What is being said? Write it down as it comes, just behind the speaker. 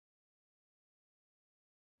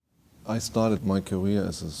I started my career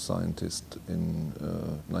as a scientist in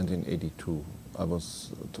 1982. I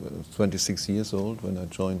was 26 years old when I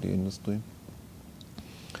joined the industry.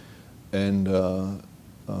 And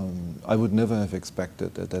I would never have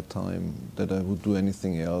expected at that time that I would do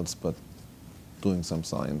anything else but doing some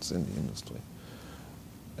science in the industry.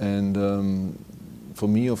 And for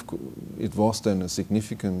me, it was then a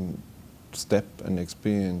significant step and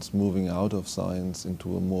experience moving out of science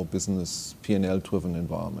into a more business P&L driven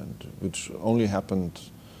environment, which only happened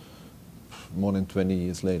more than 20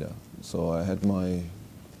 years later. So I had my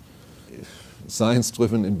science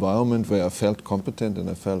driven environment where I felt competent and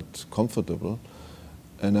I felt comfortable,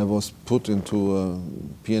 and I was put into a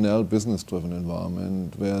P&L business driven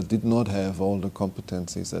environment where I did not have all the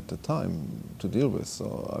competencies at the time to deal with.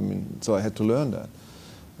 So I had to learn that.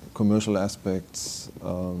 Commercial aspects,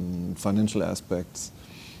 financial aspects.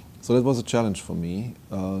 So that was a challenge for me,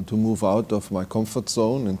 to move out of my comfort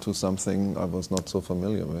zone into something I was not so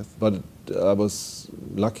familiar with. But I was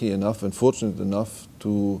lucky enough and fortunate enough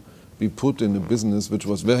to be put in a business which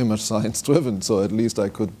was very much science-driven, so at least I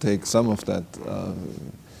could take some of that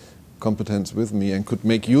competence with me and could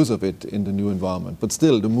make use of it in the new environment. But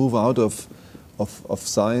still, the move out of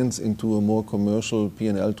science into a more commercial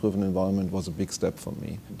P&L-driven environment was a big step for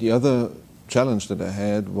me. The other challenge that I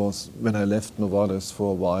had was when I left Novartis for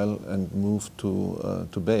a while and moved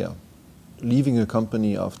to Bayer. Leaving a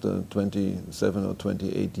company after 27 or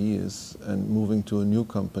 28 years and moving to a new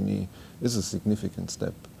company is a significant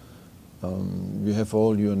step. You have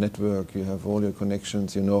all your network, you have all your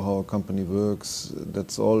connections, you know how a company works.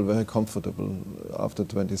 That's all very comfortable after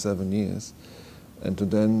 27 years. And to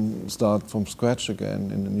then start from scratch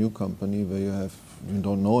again in a new company where you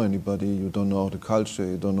don't know anybody, you don't know the culture,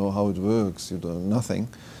 you don't know how it works, you don't know nothing,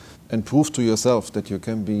 and prove to yourself that you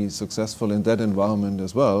can be successful in that environment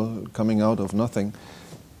as well, coming out of nothing,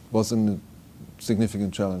 was a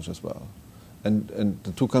significant challenge as well. And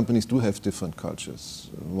the two companies do have different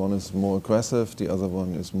cultures. One is more aggressive, the other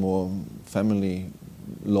one is more family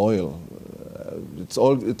loyal. It's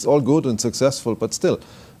all good and successful, but still,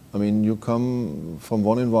 I mean, you come from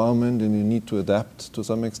one environment and you need to adapt to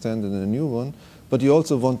some extent in a new one, but you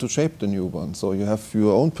also want to shape the new one. So you have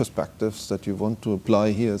your own perspectives that you want to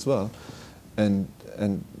apply here as well. And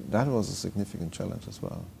that was a significant challenge as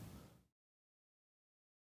well.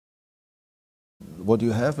 What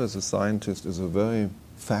you have as a scientist is a very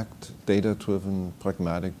fact, data-driven,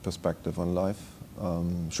 pragmatic perspective on life.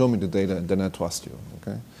 Show me the data and then I trust you,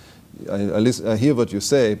 okay? I hear what you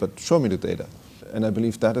say, but show me the data. And I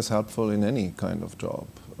believe that is helpful in any kind of job.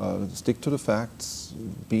 Stick to the facts,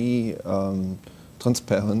 be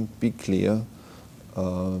transparent, be clear,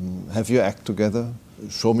 have your act together,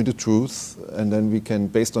 show me the truth, and then we can,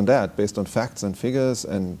 based on that, based on facts and figures,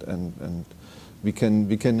 and we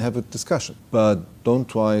can have a discussion. But don't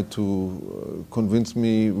try to convince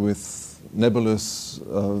me with nebulous,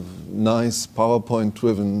 nice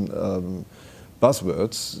PowerPoint-driven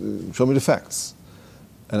buzzwords. Show me the facts.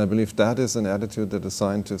 And I believe that is an attitude that a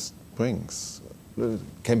scientist brings. It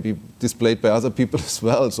can be displayed by other people as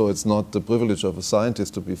well, so it's not the privilege of a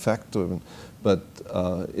scientist to be fact-driven, but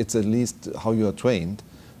it's at least how you are trained,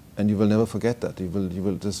 and you will never forget that.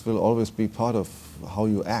 This will always be part of how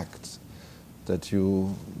you act, that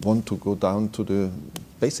you want to go down to the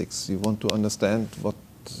basics. You want to understand what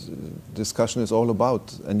discussion is all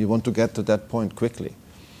about, and you want to get to that point quickly.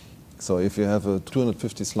 So if you have a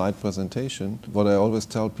 250-slide presentation, what I always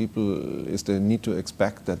tell people is they need to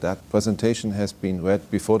expect that that presentation has been read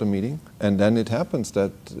before the meeting, and then it happens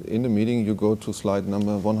that in the meeting you go to slide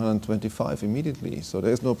number 125 immediately. So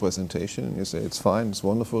there is no presentation. You say, it's fine, it's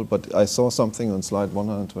wonderful, but I saw something on slide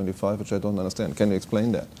 125 which I don't understand. Can you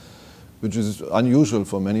explain that? Which is unusual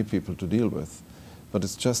for many people to deal with. But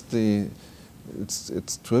it's just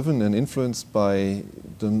it's driven and influenced by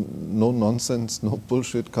the no-nonsense, no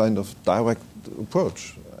bullshit kind of direct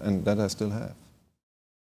approach, and that I still have.